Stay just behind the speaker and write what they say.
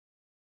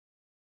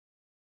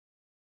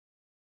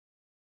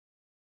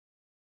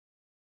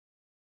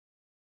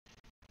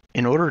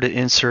In order to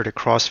insert a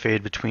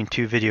crossfade between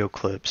two video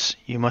clips,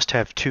 you must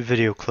have two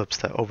video clips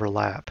that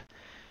overlap.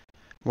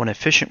 One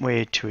efficient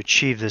way to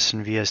achieve this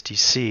in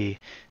VSDC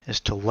is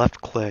to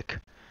left-click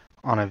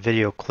on a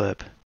video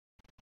clip,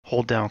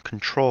 hold down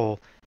Control,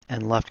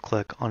 and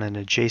left-click on an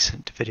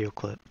adjacent video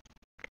clip.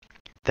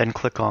 Then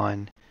click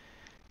on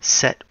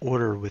Set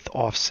Order with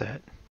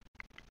Offset.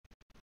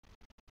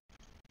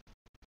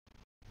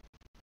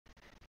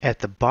 At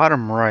the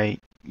bottom right,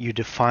 you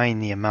define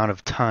the amount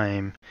of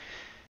time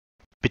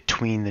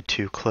between the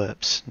two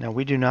clips. Now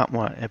we do not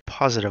want a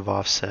positive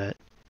offset,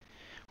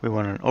 we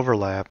want an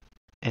overlap,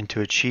 and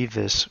to achieve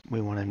this we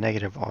want a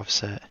negative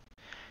offset.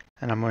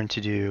 And I'm going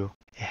to do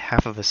a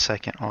half of a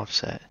second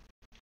offset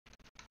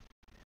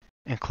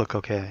and click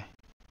OK.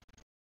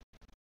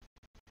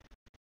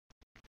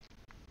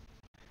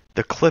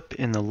 The clip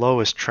in the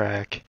lowest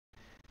track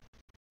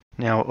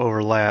now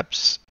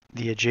overlaps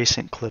the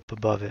adjacent clip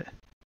above it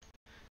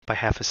by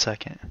half a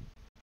second.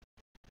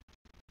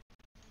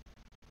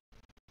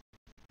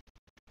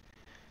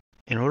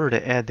 In order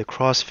to add the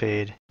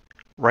crossfade,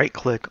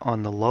 right-click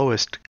on the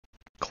lowest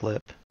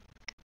clip,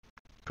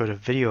 go to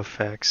Video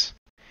Effects,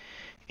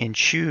 and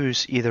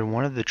choose either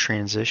one of the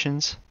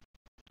transitions,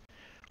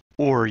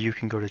 or you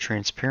can go to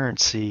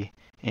Transparency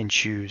and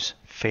choose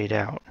Fade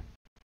Out.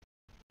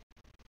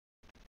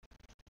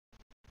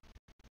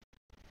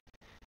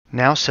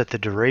 Now set the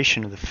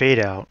duration of the fade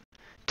out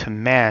to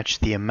match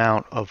the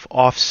amount of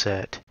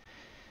offset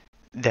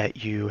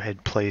that you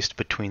had placed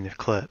between the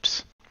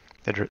clips.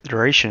 The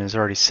duration is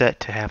already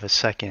set to half a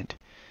second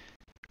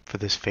for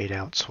this fade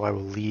out, so I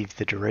will leave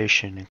the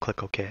duration and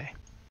click OK.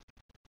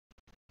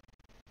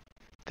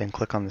 Then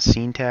click on the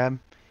Scene tab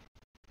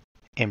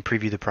and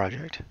preview the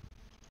project.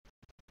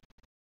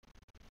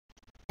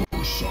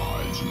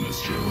 Besides,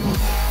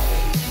 Mr.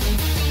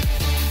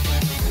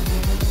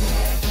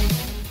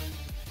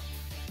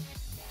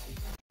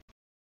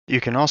 You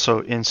can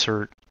also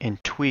insert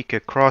and tweak a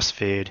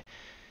crossfade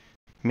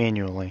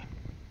manually.